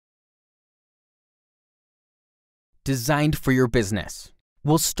designed for your business.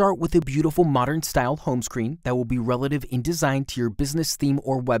 We'll start with a beautiful modern-style home screen that will be relative in design to your business theme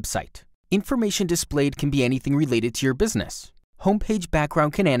or website. Information displayed can be anything related to your business. Homepage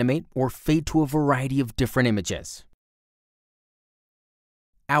background can animate or fade to a variety of different images.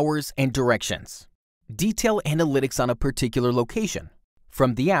 Hours and directions. Detail analytics on a particular location.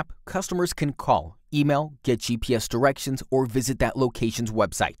 From the app, customers can call, email, get GPS directions, or visit that location's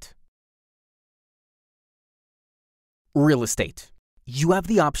website. Real estate. You have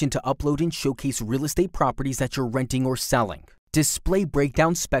the option to upload and showcase real estate properties that you're renting or selling. Display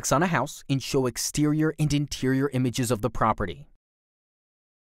breakdown specs on a house and show exterior and interior images of the property.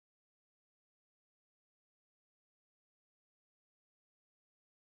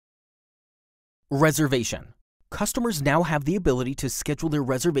 Reservation. Customers now have the ability to schedule their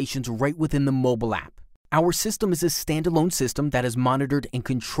reservations right within the mobile app. Our system is a standalone system that is monitored and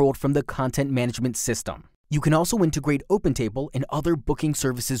controlled from the content management system. You can also integrate OpenTable and other booking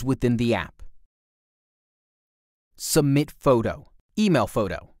services within the app. Submit photo. Email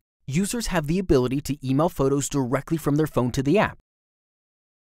photo. Users have the ability to email photos directly from their phone to the app.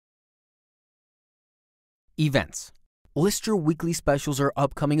 Events. List your weekly specials or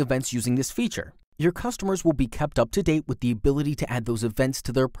upcoming events using this feature. Your customers will be kept up to date with the ability to add those events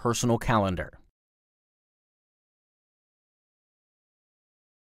to their personal calendar.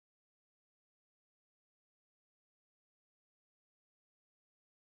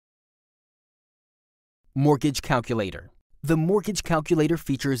 Mortgage Calculator. The Mortgage Calculator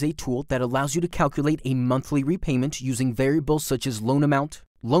feature is a tool that allows you to calculate a monthly repayment using variables such as loan amount,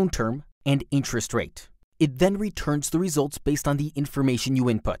 loan term, and interest rate. It then returns the results based on the information you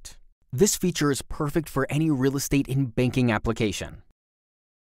input. This feature is perfect for any real estate and banking application.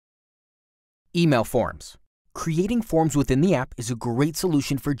 Email forms. Creating forms within the app is a great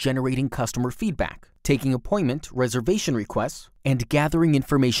solution for generating customer feedback, taking appointment, reservation requests, and gathering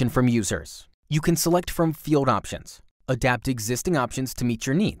information from users. You can select from field options, adapt existing options to meet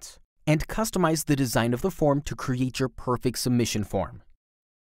your needs, and customize the design of the form to create your perfect submission form.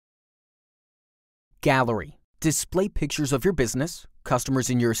 Gallery. Display pictures of your business, customers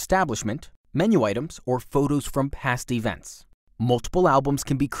in your establishment, menu items, or photos from past events. Multiple albums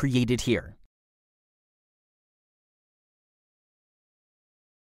can be created here.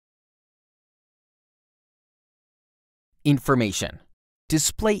 Information.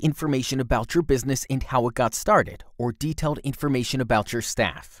 Display information about your business and how it got started, or detailed information about your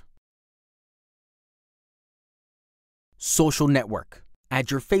staff. Social network. Add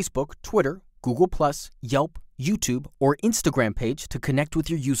your Facebook, Twitter, Google+, Yelp, YouTube, or Instagram page to connect with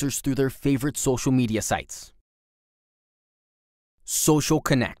your users through their favorite social media sites. Social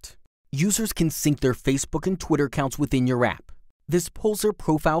Connect. Users can sync their Facebook and Twitter accounts within your app. This pulls their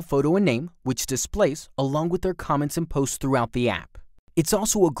profile photo and name, which displays, along with their comments and posts throughout the app. It's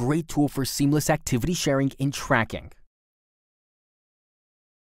also a great tool for seamless activity sharing and tracking.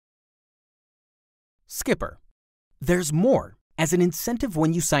 Skipper. There's more. As an incentive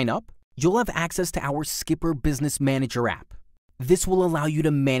when you sign up, you'll have access to our Skipper Business Manager app. This will allow you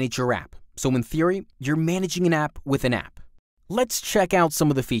to manage your app. So in theory, you're managing an app with an app. Let's check out some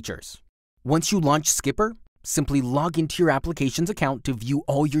of the features. Once you launch Skipper, simply log into your application's account to view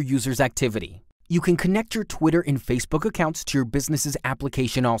all your users' activity. You can connect your Twitter and Facebook accounts to your business's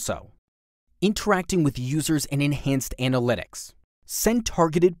application also. Interacting with users and enhanced analytics. Send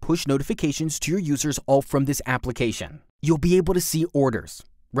targeted push notifications to your users all from this application. You'll be able to see orders,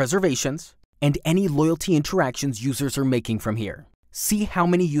 reservations, and any loyalty interactions users are making from here. See how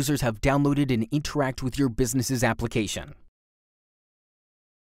many users have downloaded and interact with your business's application.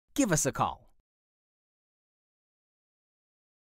 Give us a call.